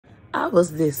I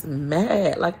was this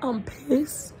mad. Like, I'm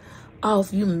pissed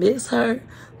off you miss her.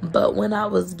 But when I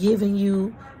was giving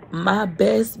you my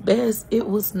best, it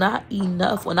was not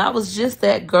enough. When I was just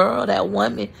that girl, that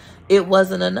woman, it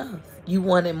wasn't enough. You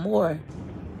wanted more,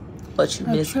 but you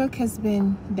missed her. Our truck has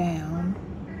been down.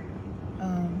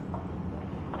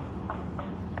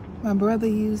 My brother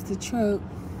used the truck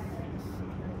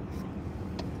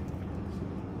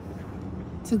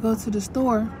to go to the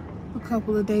store a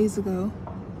couple of days ago.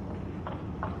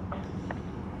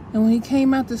 And when he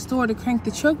came out the store to crank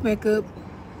the truck back up,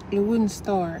 it wouldn't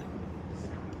start.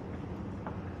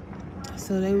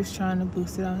 So they was trying to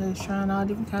boost it out. They was trying all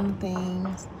different kind of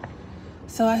things.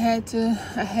 So I had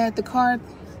the car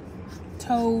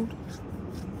towed,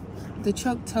 the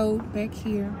truck towed back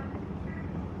here.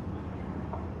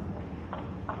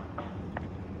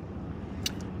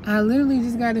 I literally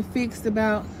just got it fixed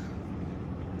about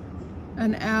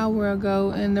an hour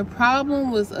ago, and the problem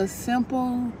was a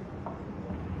simple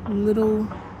little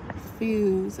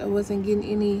fuse. I wasn't getting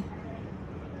any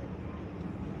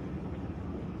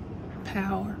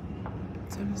power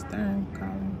to the stern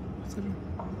column, to the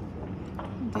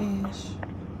dash.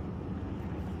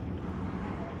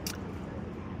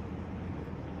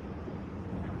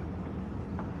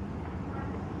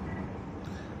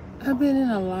 I've been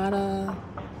in a lot of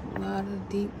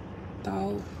deep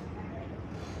thought.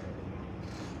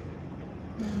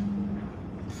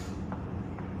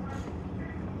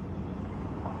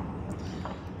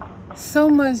 So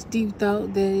much deep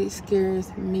thought that it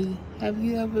scares me. Have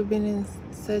you ever been in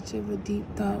such of a deep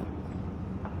thought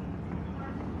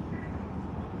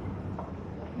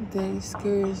that it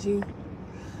scares you?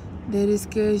 That it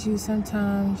scares you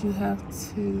sometimes you have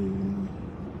to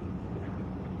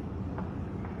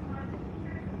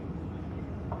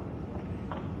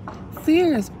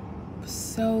fear is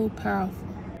so powerful.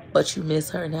 But you miss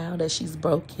her now that she's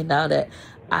broken, now that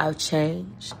I've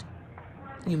changed.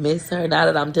 You miss her now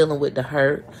that I'm dealing with the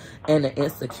hurt and the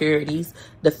insecurities,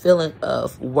 the feeling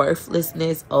of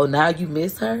worthlessness. Oh, now you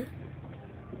miss her?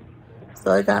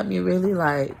 So it got me really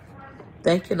like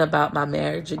thinking about my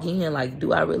marriage again. Like,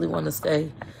 do I really want to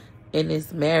stay in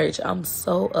this marriage? I'm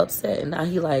so upset. And now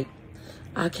he like,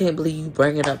 I can't believe you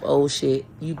bringing up old shit.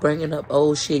 You bringing up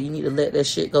old shit. You need to let that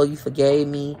shit go. You forgave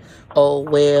me. Oh,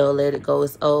 well, let it go.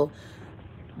 It's old.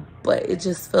 But it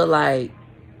just felt like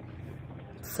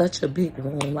such a big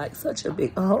wound, like such a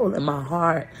big hole in my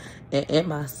heart and in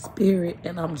my spirit.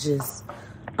 And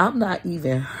I'm not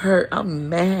even hurt. I'm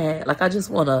mad. Like, I just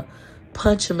want to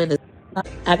punch him in the...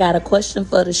 I got a question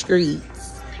for the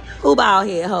streets. Who bald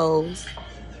head hoes?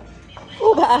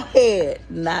 Who bald head?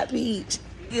 Not Peach.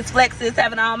 Biggest flex is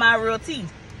having all my real teeth.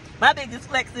 My biggest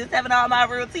flex is having all my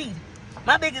real teeth.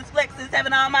 My biggest flex is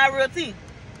having all my real teeth.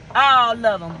 All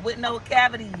of them with no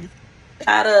cavities.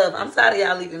 I'm tired of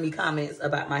y'all leaving me comments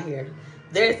about my hair.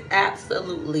 There's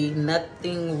absolutely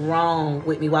nothing wrong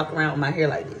with me walking around with my hair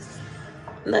like this.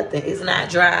 Nothing. It's not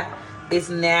dry. It's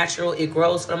natural. It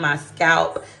grows from my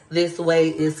scalp. This way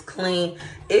is clean.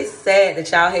 It's sad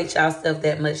that y'all hate y'all stuff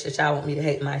that much that y'all want me to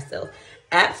hate myself.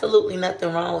 Absolutely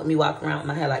nothing wrong with me walking around with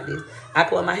my hair like this. I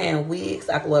can wear my hair in wigs.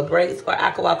 I can wear braids. Or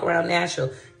I can walk around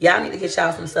natural. Y'all need to get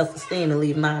y'all some self-esteem and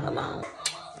leave mine alone.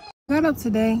 Got up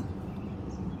today.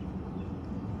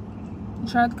 I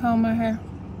tried to comb my hair.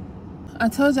 I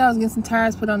told you I was getting some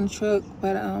tires put on the truck,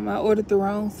 but I ordered the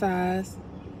wrong size.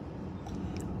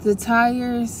 The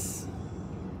tires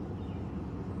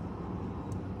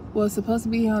was supposed to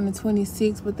be here on the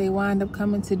 26th, but they wind up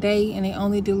coming today, and they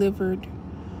only delivered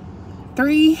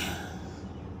 3.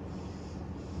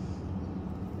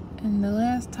 And the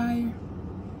last tire,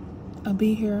 I'll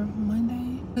be here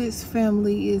Monday. His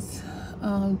family is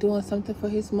doing something for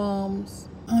his mom's.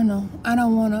 I don't know. I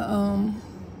don't want to,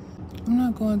 I'm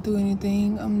not going through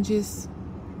anything. I'm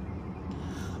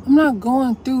not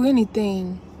going through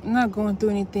anything. I'm not going through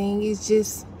anything. It's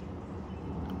just,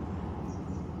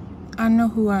 I know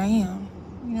who I am.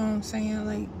 You know what I'm saying?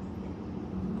 Like,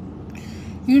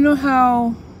 you know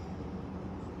how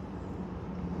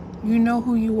you know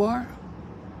who you are?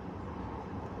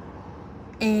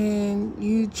 And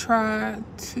you try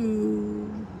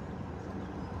to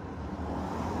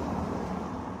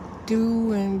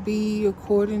do and be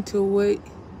according to what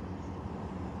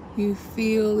you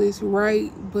feel is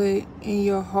right, but in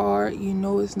your heart you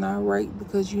know it's not right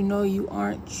because you know you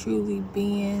aren't truly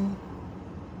being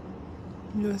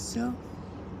yourself.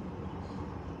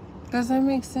 Does that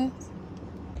make sense?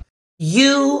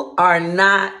 You are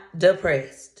not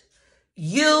depressed.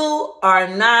 You are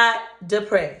not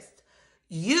depressed.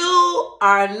 You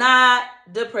are not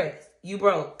depressed. You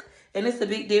broke. And it's a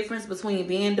big difference between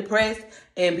being depressed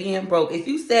and being broke. If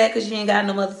you sad because you ain't got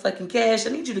no motherfucking cash,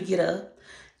 I need you to get up.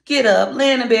 Get up.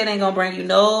 Laying in bed ain't gonna bring you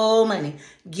no money.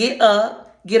 Get up.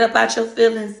 Get up out your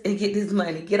feelings and get this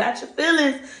money. Get out your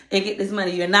feelings and get this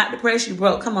money. You're not depressed, you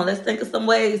broke. Come on, let's think of some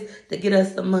ways to get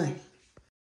us some money.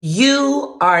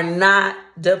 You are not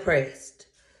depressed.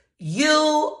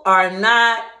 You are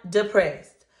not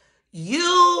depressed.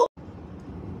 You.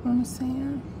 I'm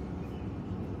saying.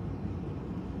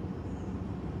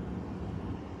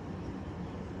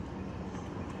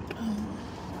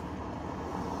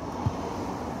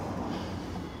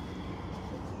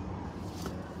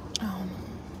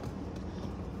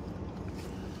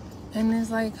 And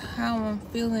it's like how I'm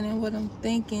feeling and what I'm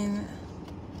thinking.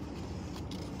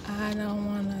 I don't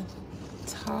want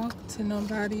to talk to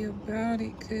nobody about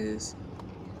it because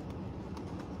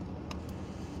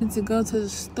to go to the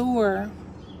store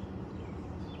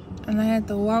and I had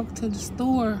to walk to the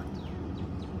store.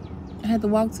 I had to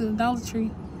walk to the Dollar Tree.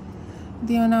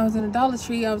 Then when I was in the Dollar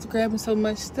Tree, I was grabbing so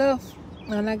much stuff.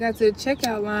 When I got to the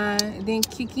checkout line, it didn't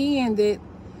kick in that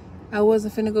I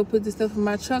wasn't finna go put the stuff in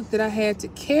my truck, that I had to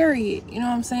carry it. You know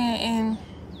what I'm saying? And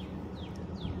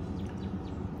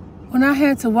when I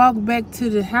had to walk back to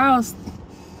the house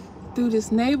through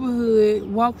this neighborhood,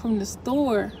 walk from the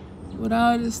store with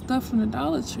all this stuff from the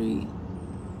Dollar Tree,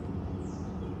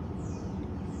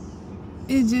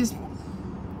 it just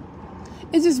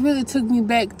really took me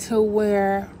back to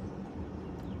where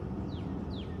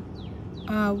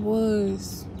I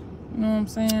was. You know what I'm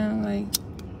saying? Like,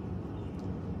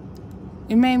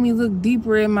 it made me look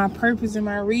deeper in my purpose and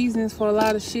my reasons for a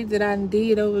lot of shit that I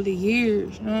did over the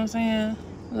years. You know what I'm saying?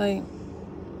 Like,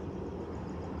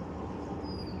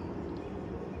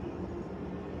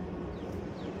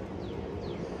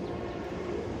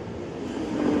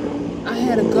 I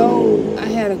had a goal. I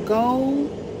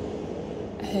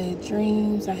had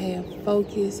dreams. I had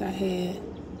focus. I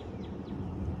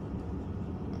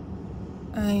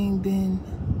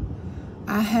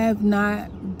have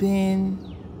not been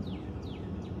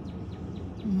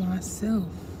myself.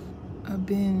 I've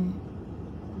been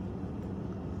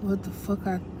what the fuck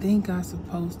I think I'm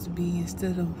supposed to be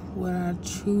instead of who I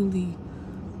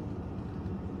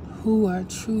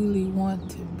truly want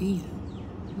to be.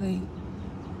 Like,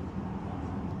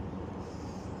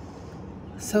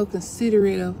 so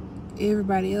considerate of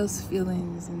everybody else's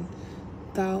feelings and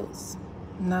thoughts,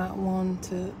 not wanting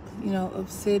to,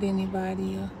 upset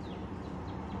anybody. Or,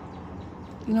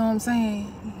 you know what I'm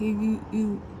saying?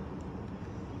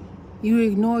 You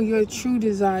ignore your true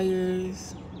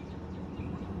desires.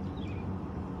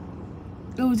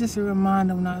 It was just a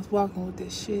reminder when I was walking with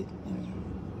this shit.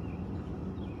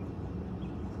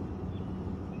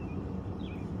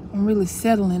 I'm really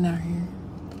settling out here.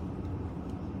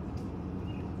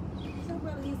 Your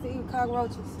brother used to eat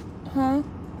cockroaches. Huh?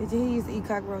 Did he used to eat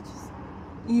cockroaches?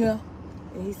 Yeah.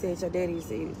 And he said your daddy used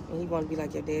to eat it, and he wanted to be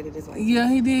like your daddy. That's why. Yeah,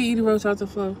 he did eat a roach off the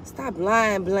floor. Stop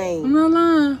lying, Blaine. I'm not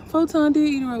lying. Photon did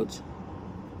eat a roach.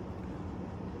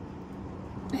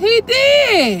 He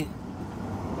did.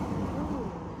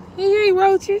 He ate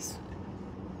roaches.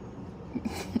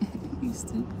 You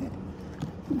stupid.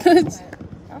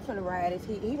 I'm finna ride if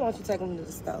he wants you to take him to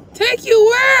the store. Take you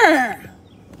where?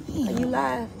 Are you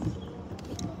live?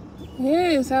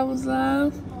 Yes, I was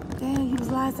live. Damn, you was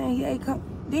live saying he ate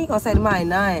Then you gonna say to mine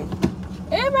 9.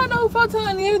 Everybody know who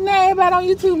Photon is now. Everybody on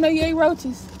YouTube know you ate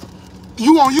roaches.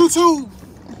 You on YouTube?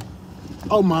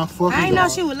 Oh my fucking God. I ain't know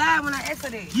she was live when I asked her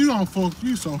that.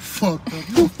 You so fucked up.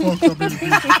 You fucked up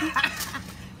everything.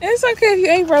 It's okay if you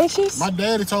ate roaches. My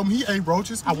daddy told me he ate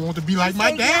roaches. I wanted to be like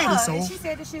my daddy, so. And she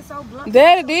said this shit so blunt.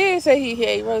 Daddy did say he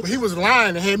ate roaches. But he was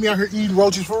lying and had me out here eating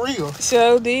roaches for real.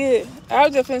 Sure did. I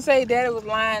was just finna say Daddy was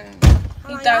lying.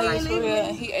 He thought he was for real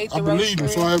and he ate the roaches. I believe him,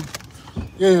 so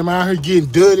I'm out here getting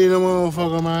dirty in the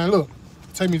motherfucker, man. Look,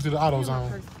 take me to the auto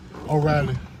zone.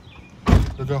 O'Reilly.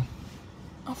 Let's go.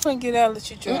 I'm finna get out and let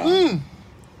you drive.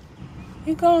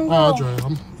 You gonna go? I'll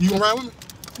drive. You gonna ride with me?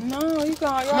 No, you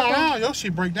gonna. Come on, your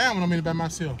shit break down when I'm in it by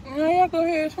myself. No, y'all go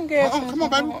here. Some gas. Come on,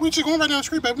 baby. We just going right down the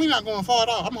street, baby. We not going far at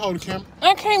all. I'm gonna hold the camera.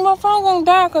 I can't. My phone gonna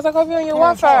die because I gotta be on your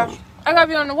Wi-Fi. I gotta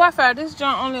be on the Wi-Fi. This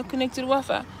junk only connected to the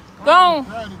Wi-Fi. Go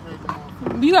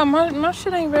on. You got my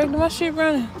shit ain't ready. My shit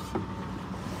running.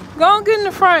 Go on, get in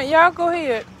the front. Y'all go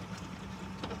ahead.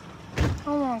 I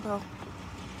wanna go.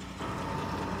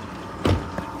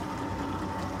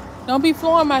 Don't be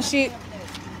flooring my shit.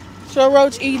 Show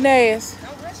Roach eating ass.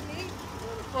 Don't rush me.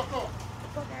 Fuck out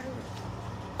of here.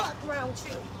 Fuck around with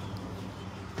you.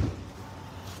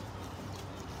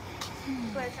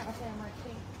 Play trying to say my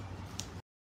key.